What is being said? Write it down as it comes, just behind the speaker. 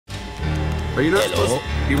Are you not supposed to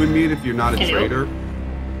human meat if you're not a traitor?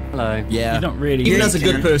 Hello. Yeah. You're not really. Even as a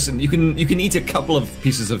good person, you can eat a couple of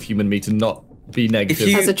pieces of human meat and not be negative.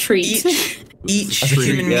 If you, As a treat. Each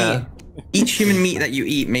human meat, each human meat that you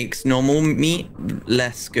eat makes normal meat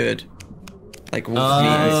less good. Like wolf meat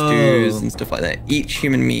and stews and stuff like that. Each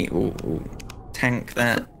human meat will tank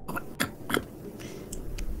that.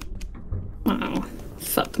 Wow.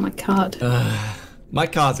 Fucked my card. My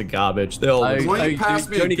cards are garbage. They all. Why don't you pass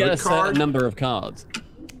me you a only get good a certain card? number of cards.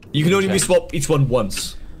 You can only reswap each one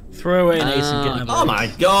once. Throw away an ace and get another. Oh my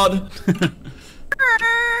god!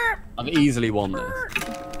 I've easily won this.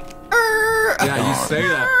 Yeah, you say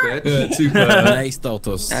that, bitch. Super. Nice,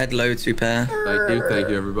 Dotos. Add low to pair. Thank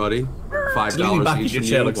you, everybody. Leaning back $5 in each your from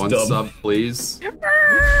chair you. looks One dumb. sub, please.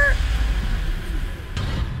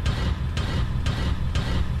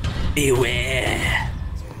 Beware.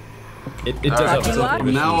 It does have its own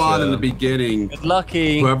From now on, in the beginning,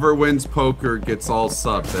 Lucky. whoever wins poker gets all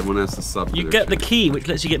subs. Everyone has to sub. You get the key, which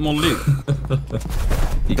lets you get more loot. But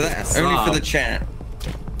that's only for the chat.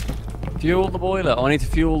 Fuel the boiler. I need to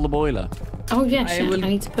fuel the boiler. Oh yeah, shit. I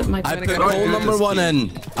need to put my. I put coal number 1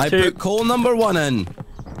 in. I put coal number 1 in.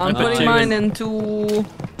 I'm putting mine into.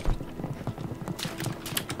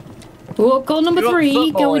 Oh, goal number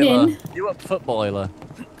 3 going in. You up foot boiler.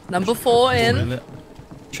 Number 4 in.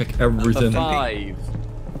 Check everything. 5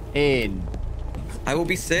 in. I will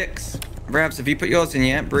be 6. Ravs, have you put yours in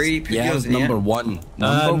yet? Bree, put Yeah, yours in number yet? 1.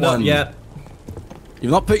 Number 1. Not yet.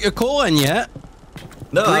 You've not put your coal in yet?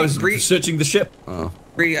 No, I was Bree- searching the ship. Oh.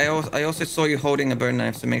 Bree, I also saw you holding a bone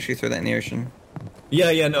knife, so make sure you throw that in the ocean.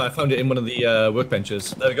 Yeah, no, I found it in one of the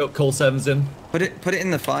workbenches. There we go, coal 7's in. Put it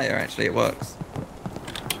in the fire. Actually, it works.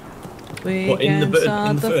 We What, in the can bu- in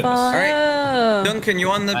start the the furnace? fire. Duncan,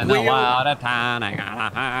 you on the wheel? No, That's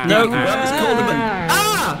coal number.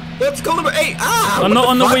 That's coal number 8. I'm not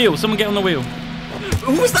on the wheel. Someone get on the wheel.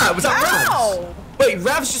 Who was that? Was that Ravs? Wait,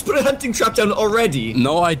 Ravs just put a hunting trap down already.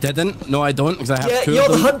 No, I didn't. No, I don't, because I have 2 you're of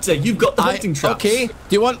the them. hunter. You've got the hunting traps. Okay. Do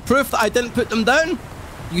you want proof that I didn't put them down?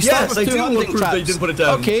 You start Yes, with I 2 do want hunting proof traps. that you didn't put it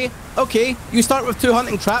down. Okay. You start with 2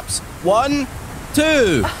 hunting traps. 1,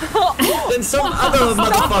 2. Then some other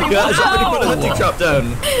motherfucker has already put a hunting trap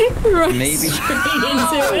down. Right Maybe. straight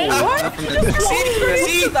into it.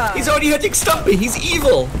 See, he's already hunting Stumpy. He's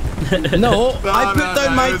evil. No, I put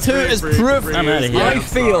down my 2 as proof. I'm out of here. I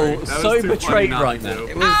feel so betrayed right now.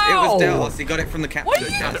 It was Dallas. He got it from the captain. What are you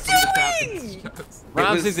doing?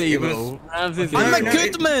 Ravs is evil. Ravs is I'm a evil.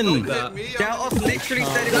 good man. Dallas literally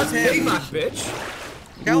said it was That's him. payback, bitch.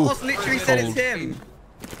 Dallas literally said it's him.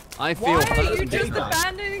 I feel Why are you hurt. just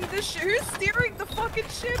abandoning the ship? Who's steering the fucking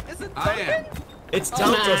ship? Is it I am. Duncan? It's Nah,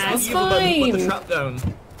 Dallas, the it's evil man who put the fine. trap down.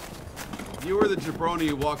 You were the jabroni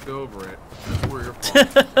who walked over it. That's where your fault.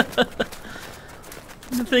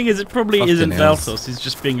 The thing is, it probably Fucking isn't hell. Valtos. He's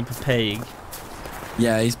just being a papeg.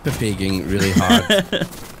 Yeah, he's pegging really hard.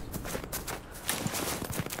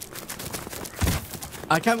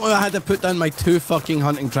 I can't believe I had to put down my 2 fucking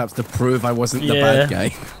hunting traps to prove I wasn't the bad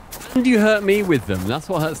guy. And you hurt me with them. That's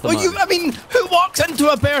what hurts the Well, most. I mean, who walks into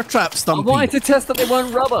a bear trap, I Stumpy? wanted to test that they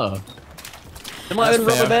weren't rubber. They might have been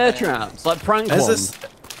That's rubber fair. bear traps, like prank Is ones.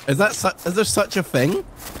 is there such a thing?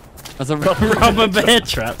 As a rubber Rubber bear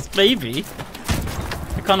traps, maybe.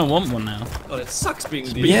 I kind of want one now. Oh, it sucks being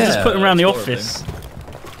the. But you can just put them around the explorer office.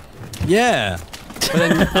 Yeah.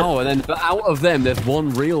 But then, but out of them, there's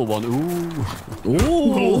one real one. Ooh.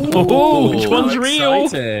 Oh, which one's real?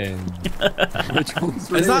 Exciting. Which one's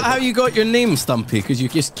real? Is that how you got your name, Stumpy? Because you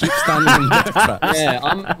just keep standing in bear traps?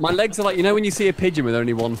 Yeah, my legs are like, you know when you see a pigeon with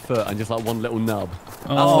only 1 foot and just like one little nub?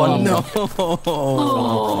 Oh, no.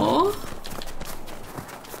 Aww.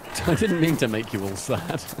 I didn't mean to make you all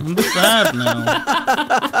sad. I'm sad now.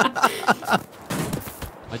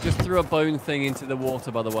 I just threw a bone thing into the water,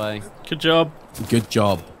 by the way. Good job. Good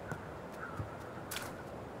job.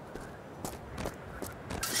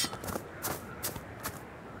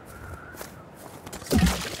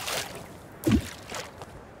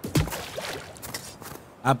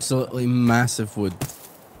 Absolutely massive wood.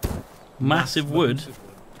 Massive wood.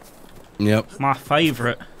 Yep. My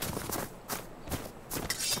favourite.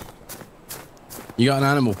 You got an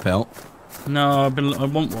animal pelt? No, I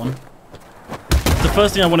want one. The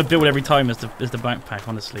first thing I want to build every time is the backpack.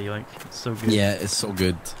 Honestly, like it's so good. Yeah, it's so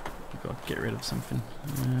good. I've got to get rid of something.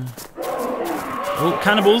 Oh,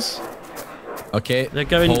 cannibals! Okay. They're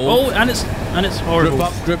going. Hold. Oh, and it's horrible.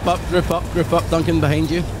 Group up, Duncan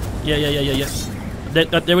behind you. Yeah.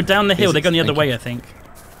 They were down the hill. They're going the other way, I think.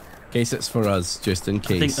 In case it's for us, just in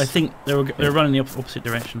case. I think they're running the opposite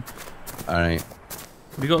direction. All right.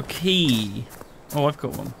 We got a key. Oh, I've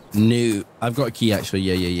got one. No, I've got a key actually.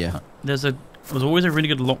 Yeah. There's always a really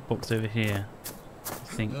good lockbox over here.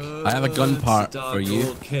 I think. I have a gun part It's a dark for you.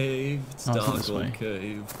 old cave. It's a Oh, it's not dark this old way.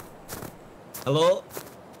 cave. Hello?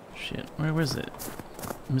 Shit. Where is it?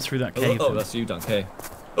 I'm through that Hello? cave. Oh, that's you, Duncan.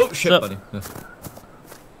 Oh shit, Sup? buddy.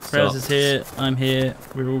 Ravs is here. I'm here.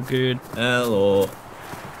 We're all good. Hello.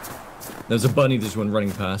 There's a bunny just went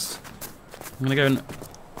running past. I'm gonna go and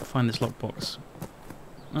find this lockbox.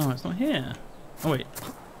 Oh, it's not here. Oh wait.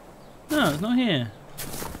 No, it's not here.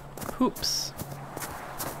 Oops.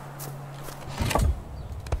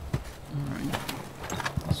 Alright.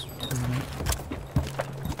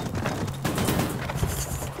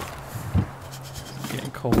 It's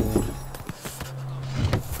getting cold.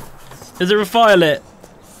 Is there a fire lit?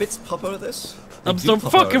 Bits pop out of this? I'm They so do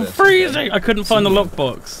pop out of fucking this, freezing! okay. I couldn't find the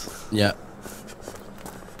lockbox. Yeah,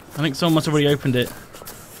 I think someone must have already opened it.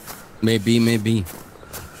 maybe.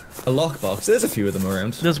 A lockbox. There's a few of them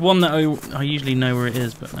around. There's one that I usually know where it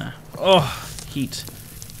is, but nah. Oh, heat.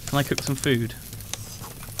 Can I cook some food?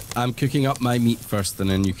 I'm cooking up my meat first, and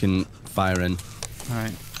then you can fire in.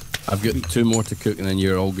 Alright. I've got 2 more to cook, and then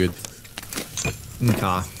you're all good.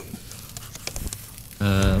 Okay.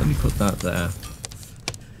 Let me put that there.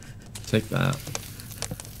 Take that.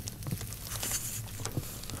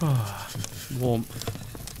 Warmth.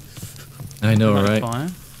 I know, Light a right? Fire.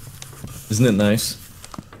 Isn't it nice?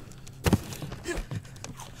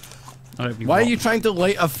 Why are you trying to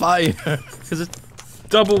light a fire? Because it's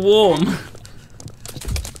double warm.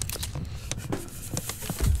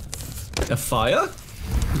 A fire?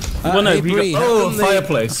 Well, no, hey, we Bree, got- how Oh, a come they-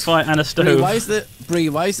 fireplace. Fire and a Bree, stove.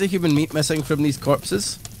 why is the human meat missing from these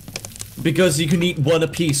corpses? Because you can eat one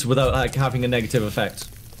apiece without like having a negative effect.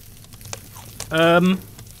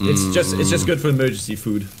 It's just good for emergency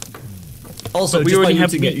food. Also, But we just by already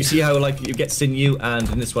have looting it, meat. you see how like you get sinew and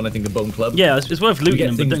in this one I think a bone club. Yeah, it's worth looting get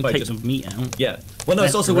them, but things don't by take just- the meat out. Yeah. Well, no,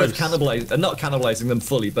 it's That's also worth gross. cannibalizing, not cannibalizing them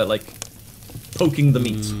fully, but like poking the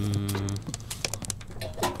meat.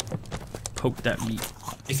 Poke that meat.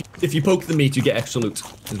 If you poke the meat, you get extra loot.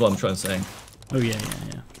 Is what I'm trying to say. Oh yeah.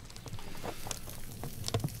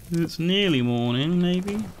 It's nearly morning,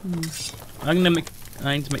 maybe. I need to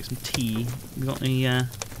make some tea. We got any?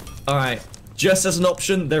 All right. Just as an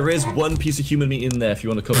option, there is one piece of human meat in there if you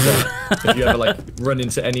want to cook that. If you ever like run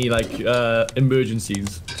into any like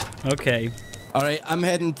emergencies. Okay. All right, I'm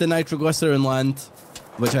heading to nitroglycerin land,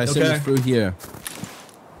 which I assume Okay. is through here.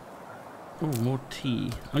 Oh, more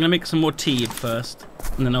tea. I'm gonna make some more tea first,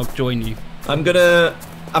 and then I'll join you. I'm gonna.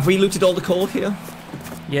 Have we looted all the coal here?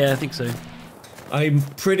 Yeah, I think so. I'm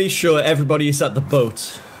pretty sure everybody is at the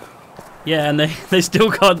boat. Yeah, and they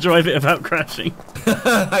still can't drive it without crashing.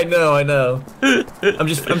 I know. I'm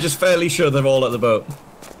just fairly sure they're all at the boat.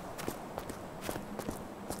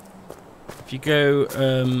 If you go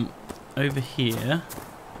over here,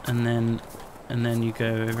 and then you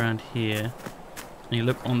go around here, and you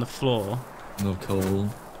look on the floor. No coal.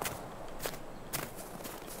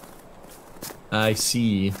 I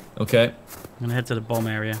see. Okay. I'm gonna head to the bomb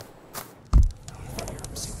area.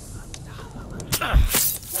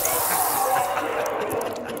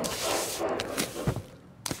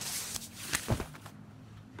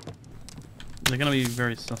 They're gonna be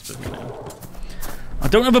very suspect now. I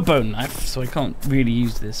don't have a bone knife, so I can't really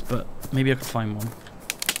use this, but maybe I could find one.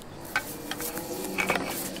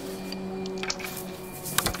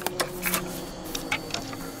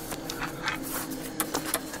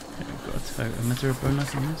 Okay, I've got a totem. Is there a bone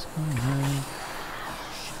knife in this one? No.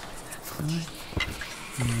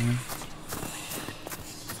 No.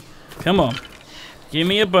 Come on. Give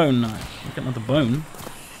me a bone knife. I've got another bone.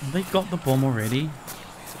 Have they got the bomb already?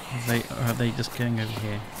 Or are they just going over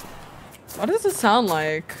here? Why does it sound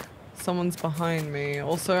like someone's behind me?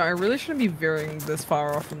 Also, I really shouldn't be veering this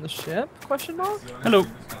far off from the ship? Question mark? Hello.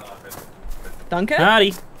 Duncan?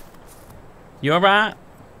 Howdy. You alright?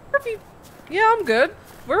 Where have you... Yeah, I'm good.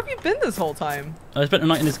 Where have you been this whole time? I spent the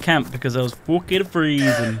night in this camp because I was fucking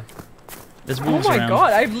freezing. There's Oh wolves my around.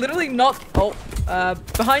 god, I've literally not... Oh,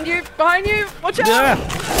 behind you! Watch out! Yeah.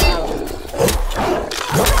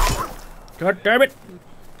 God damn it!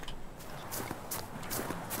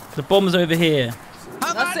 The bomb's over here.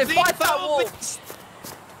 That's it, fight that wolf!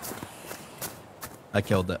 I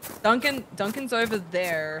killed it. Duncan's over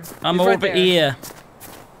there. I'm He's right over there. here.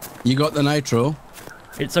 You got the nitro.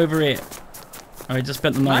 It's over here. I just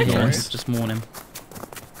spent the night here. Nitro? It's just morning.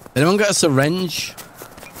 Anyone got a syringe?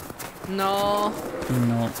 No.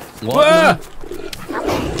 No. What?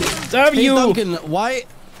 Damn Hey you! Duncan, why?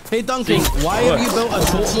 Hey Duncan, why have you built a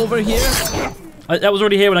totem over here? That was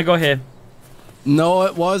already here when I got here. No,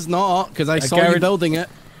 it was not, because I saw you guarantee- building it.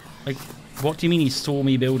 Like, what do you mean you saw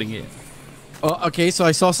me building it? Oh, okay, so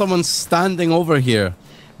I saw someone standing over here.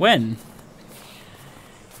 When?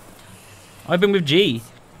 I've been with G.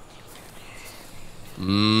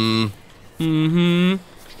 Mm-hmm.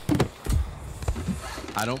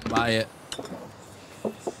 I don't buy it.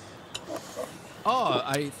 Oh,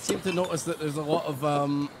 I seem to notice that there's a lot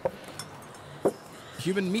of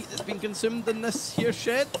human meat that's been consumed in this here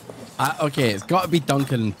shed. Okay, it's got to be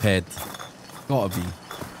Duncan and Ped. Got to be.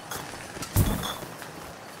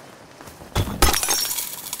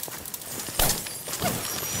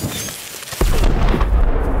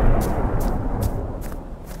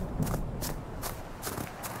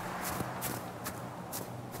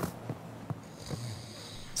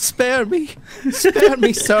 Spare me,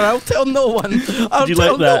 sir. I'll tell no one. I'll Did you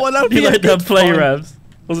tell like that? no one. I'll Did you be a like good that play, boy. Ravs?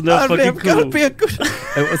 Wasn't that fucking Gotta cool? be a good.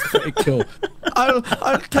 It was pretty cool. I'll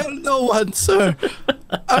tell no one, sir.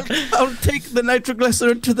 I'll take the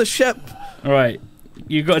nitroglycerin to the ship. All right,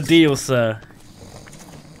 you got a deal, sir.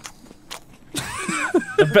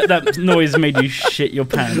 I bet that noise made you shit your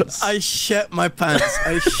pants. I shit my pants.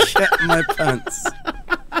 I shit my pants.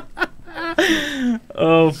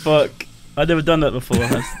 Oh fuck! I'd never done that before.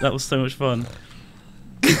 That was so much fun.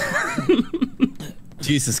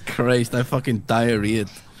 Jesus Christ! I fucking diarrheaed.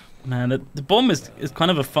 Man, the bomb is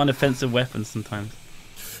kind of a fun offensive weapon sometimes.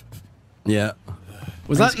 Yeah.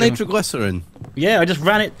 Was Let's that go. nitroglycerin? Yeah, I just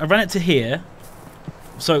ran it. I ran it to here,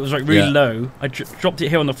 so it was like really Yeah. low. I dropped it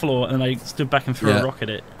here on the floor, and I stood back and threw a rock at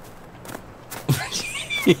it.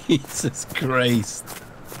 Jesus Christ!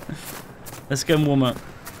 Let's go and warm up.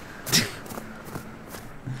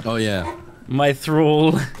 Oh yeah. My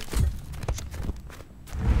thrall.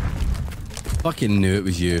 Fucking knew it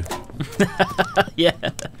was you. Yeah,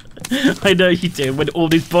 I know you do. When all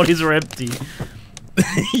these bodies are empty.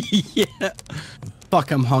 Yeah.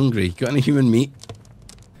 Fuck! I'm hungry. Got any human meat?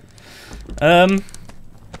 No.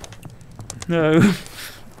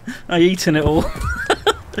 I've eaten it all.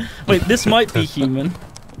 Wait, this might be human.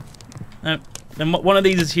 One of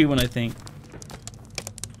these is human, I think.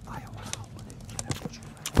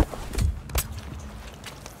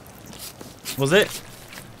 Was it?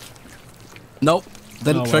 Nope.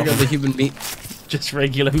 Didn't Oh, well. trigger the human meat. Just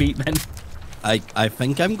regular meat, then. I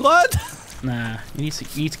think I'm glad. Nah, you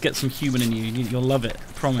need to get some human in you. You'll love it.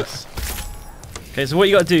 I promise. Okay, so what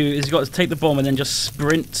you got to do is you got to take the bomb and then just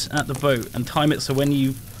sprint at the boat and time it so when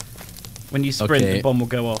you sprint, Okay. the bomb will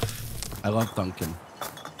go off. I love Duncan.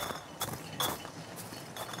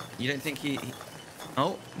 You don't think he...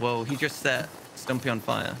 Oh, well, he just set Stumpy on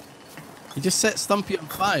fire. You just set Stumpy on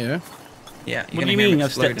fire. Yeah. What do you mean?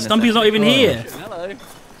 Stumpy's not even here. Hello.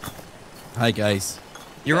 Hi guys.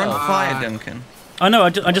 You're on fire, Duncan. I know. I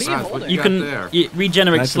just What you got can there?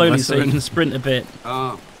 regenerate Nice slowly so you glycerin. can sprint a bit.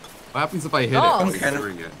 What happens if I hit Oh. it?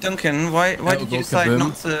 Considering it? Duncan, why It'll did go you decide kaboom.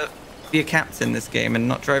 not to be a captain this game and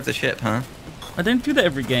not drive the ship, huh? I don't do that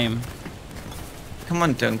every game. Come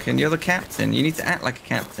on, Duncan, you're the captain. You need to act like a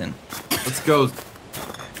captain. Let's go.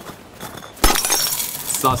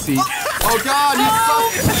 Sussy. Oh god, you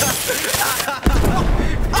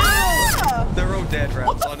They're all dead,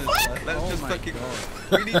 Ravs, honestly. Let's just fucking...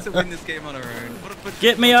 We need to win this game on our own. What a bunch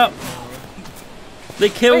Get me up. They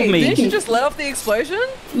killed Wait, me. didn't you just let off the explosion?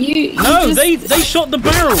 You No, just, they shot the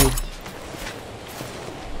barrel.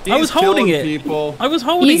 I was holding it. People. I was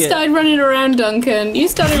holding You it. started running around, Duncan. You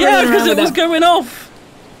started Yeah, running because around it with was that. going off.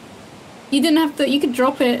 You didn't have to. You could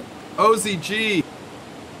drop it. OZG.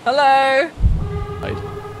 Hello.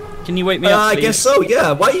 Can you wake me up, I please? guess so.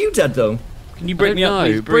 Yeah. Why are you dead though? Can you break me up,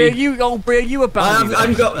 please, Bree, are Bree? you? Oh, Bree, are you a baddie? I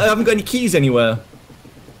haven't got any keys anywhere.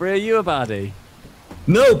 Bree, are you a baddie?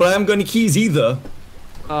 No, but I haven't got any keys either.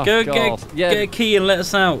 Oh, Go God. get a key and let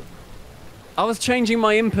us out. I was changing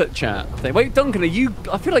my input chat thing. Wait, Duncan, are you?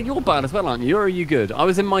 I feel like you're bad as well, aren't you? Or are you good? I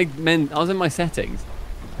was in my settings.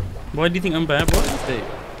 Why do you think I'm bad? What? Steve.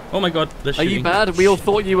 Oh my God, they're Are you shooting. bad? We all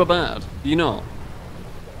thought you were bad. You not?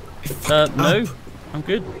 No, I'm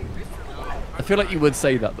good. I feel like you would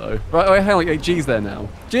say that though. Right, wait, hang on. G's there now.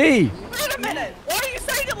 G! Wait a minute. Why are you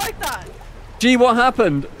saying it like that? G, what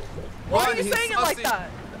happened? Why are you saying it like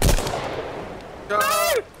that? No!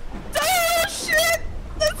 Oh shit!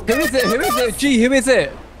 Who is it? Who is it? G, who is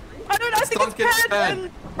it? I don't know. I think it's Duncan Ped and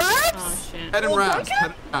and Ravs. Oh shit. Head and Oh, Ravs. Duncan?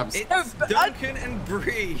 Head and Ravs. It's but Duncan and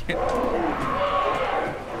Bree.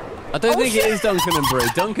 I don't think it is Duncan and Bree.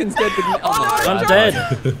 Duncan's dead with me. Oh my I'm God. dead.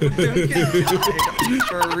 Duncan died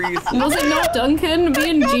for a reason. Was it not Duncan? Me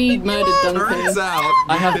and G murdered Turns Duncan. out,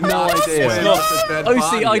 I have you no cannot idea. swim It's with a dead Oh, see,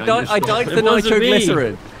 body I on your died for shoulder. the It wasn't me.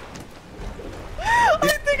 nitroglycerin. I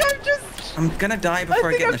think I'm just. I'm gonna die before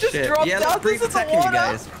I think get in I've the just ship. dropped Yeah, down look, Bree's into the attacking you water.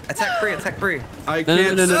 guys. Attack Bree, attack Bree. I No,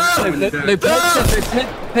 can't. no, no, no, no,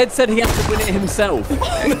 Ped said he had to win it himself. The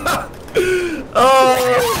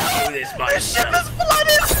ship is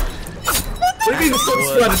flooded! What do you mean the ship's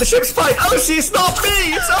flooded? The ship's fine. Oshi, it's not me.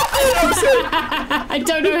 It's not me, Oshi. I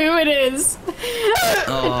don't know who it is. I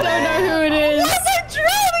don't know who it is. Why am I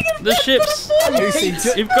drowning in The ship's. Lucy,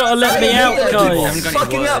 You've got to let me out, I guys. haven't got any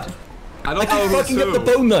Fucking wood. up. I I don't know keep who's fucking up who. the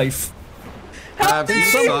bone knife.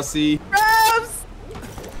 Sussy. Ravs?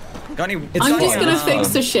 Got any? I'm just gonna fix fix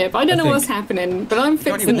the ship. I don't know think. what's happening, but I'm Got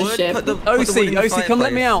any fixing the wood? ship. Put the wood in the OC, come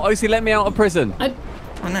let me fireplace. out. OC, let me out of prison. I,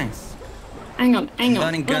 Oh, nice. hang on.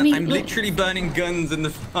 Burning Let gun. me- I'm literally burning guns in the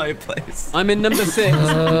fireplace. I'm in number 6.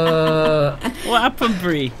 What happened,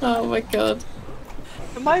 Bree? Oh my god.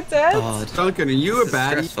 Am I dead? God. Duncan, are you a This is baddie?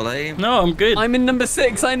 stressful, eh? No, I'm good. I'm in number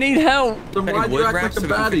 6. I need help. Then Any why'd you wood act like wraps a so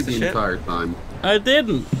we can baddie fix the the ship? entire time? I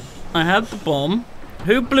didn't. I had the bomb.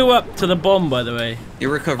 Who blew up to the bomb, by the way?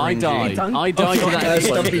 You're recovering. I G. died. I died to that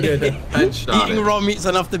Stop explosion. me doing it. Headshot Eating it. raw meat's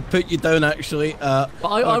enough to put you down, actually. But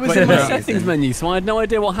I was quite in my proud. settings menu, so I had no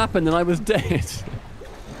idea what happened, and I was dead.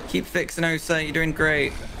 Keep fixing, Osa. You're doing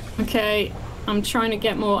great. Okay, I'm trying to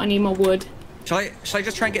get more. I need more wood. Shall I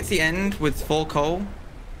just try and get to the end with 4 coal?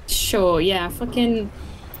 Sure, yeah. Fucking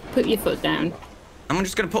put your foot down. I'm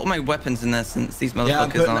just gonna put all my weapons in there since these Yeah, I'm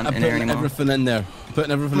motherfuckers aren't in here putting anymore. everything in there.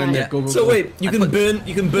 Putting everything in there. Right. Go, go, So go. wait, you can burn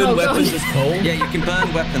Oh, weapons God. as coal? Yeah, you can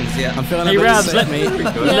burn weapons. Yeah. I'm feeling Hey, a bit Ravs, sick. let me. Yeah, I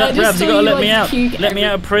just Ravs, saw you gotta you, let me like, out. puke Let me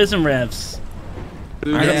out of prison, Ravs.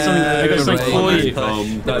 I got something. I got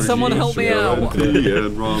something for you. Someone help me out.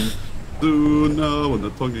 Soon now when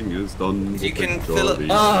the tonguing is done. You can fill up.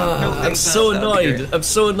 I'm so annoyed. I'm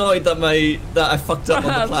so annoyed that I fucked up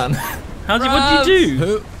on the plan. What did you do?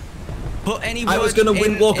 Who? Put any wood I was gonna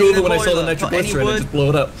walk in over the when I saw the boiler. Put any nitroglycerin and wood. just blow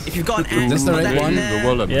it up. If you've got an axe, Is this the put right that one? in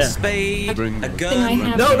there. Yeah. Spade, a Thing I gun.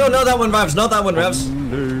 have. No, not that one, Ravs. Not that one,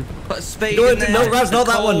 Ravs. Put a spade Go in into- there. no, Ravs, not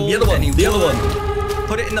that one. The other one. Any The other wood. one.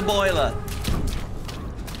 Put it in the boiler.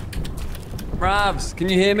 Ravs, can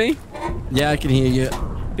you hear me? Yeah, I can hear you.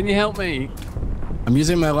 Can you help me? I'm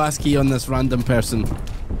using my last key on this random person.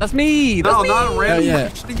 That's me. That's No, me. not random. yeah.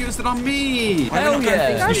 You should have used it on me. Hell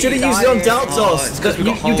yeah. You should have used it on Oh, Daltos. it's 'cause we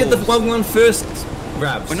got You did the holes. wrong one first,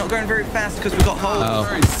 Ravs. We're not going very fast because we got holes. Oh.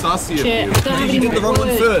 Very sussy of Shit, you. I don't have You any did the more wrong one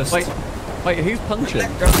wood. first. Wait, who's punching?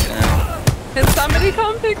 Let Duncan out. Can somebody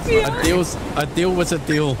come fix me up? A deal was a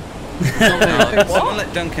deal. Someone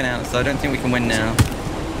let Duncan out, so I don't think we can win now.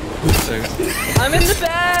 So, I'm in the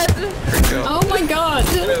bed! great job. Oh my god.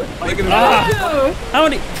 Look at Oh. How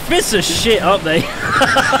many fists are shit, aren't they?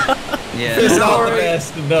 Yeah. It's not the We're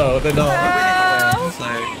best. No, they're not. winning away, so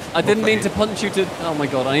I didn't mean to punch you to. Oh my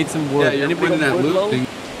god, I need some wood. Yeah, you're Anybody winning got that wood, loot lol? thing. We need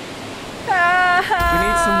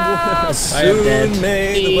some wood. I am dead. Soon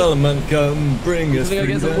may the Wellerman come bring us We're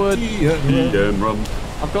gonna get some freedom. wood. Yeah, rum.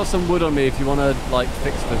 I've got some wood on me if you want to like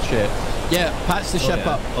fix the shit. Yeah, patch the ship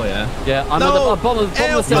up. Oh yeah. Yeah, I'm No! at the bottom of the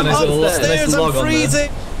Help, stairs. I'm Nice little- Bottom of the stairs. nice upstairs, log I'm on there. freezing.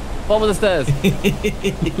 Bottom of the stairs.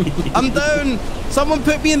 I'm down. Someone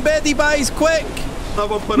put me in beddy buys, quick.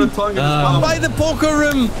 Someone put a tongue in his mouth. By the poker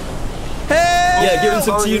room. Hey! Yeah, give him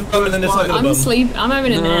some tea and then it's like I'm asleep. I'm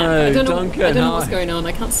having a nap. I don't know. Duncan, I don't know what's hi. going on.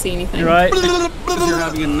 I can't see anything. You're right. Because you're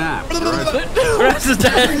having a nap. Right? Ravs is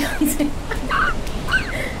dead.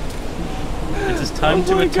 It is time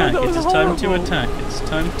to my attack. God, that It was is time to horrible. attack. It's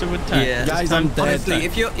time to attack. Yeah. Guys, I'm dead. Honestly,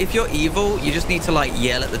 if you're evil, you just need to like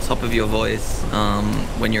yell at the top of your voice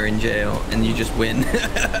when you're in jail, and you just win.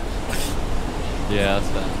 Yeah, that's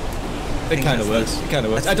fair. It kind of works. It kind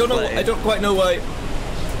of works. I don't know. I don't quite know why.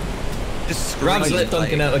 Just scream. Ravs let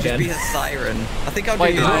Duncan out again. Just be a siren. I think I'll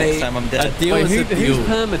Wait, do that I- next time I'm A dead. deal Wait, is a who's deal.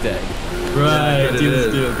 permadead? Right. it Deal,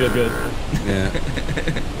 is. deal, good, good. Yeah.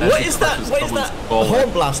 What is that? What is that horn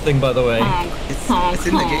blast thing, by the way? It's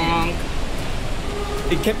in the game.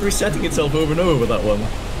 It kept resetting itself over and over with that one.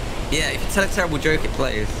 Yeah, if you tell a terrible joke, it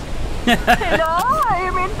plays. Hello,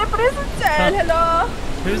 I'm in the prison cell. Hello.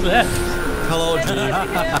 Who's that? Hello, Can you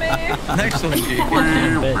hear me? Next one, G.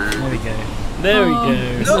 There we go. There we go.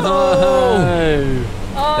 No.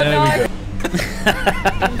 Oh There no. we go.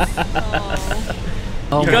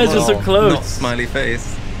 Oh, You guys are so Not close. smiley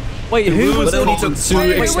face. Wait, who But was it only took two Wait,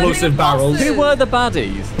 wait, explosive wait, barrels. who were the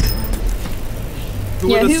baddies? Who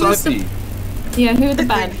Yeah, are the who was the- sussy? Yeah, who are the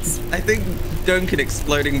bads? I think Duncan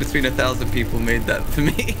exploding between 1,000 people made that for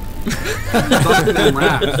me. Duncan and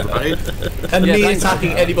Ravs, right? And Yeah, me thanks.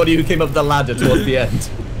 attacking anybody who came up the ladder towards the end.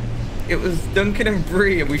 It was Duncan and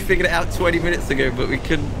Bree, and we figured it out 20 minutes ago, but we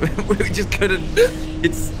couldn't. We just couldn't.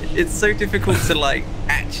 It's so difficult to like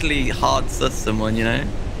actually hard suss someone, you know.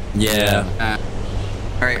 Yeah.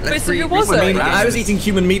 Alright, let's so who re- was reset it? the I game. was eating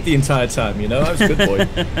human meat the entire time, you know? I was a good boy.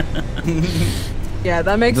 Yeah,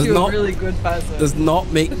 that makes Does you not- a really good person. Does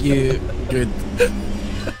not make you good.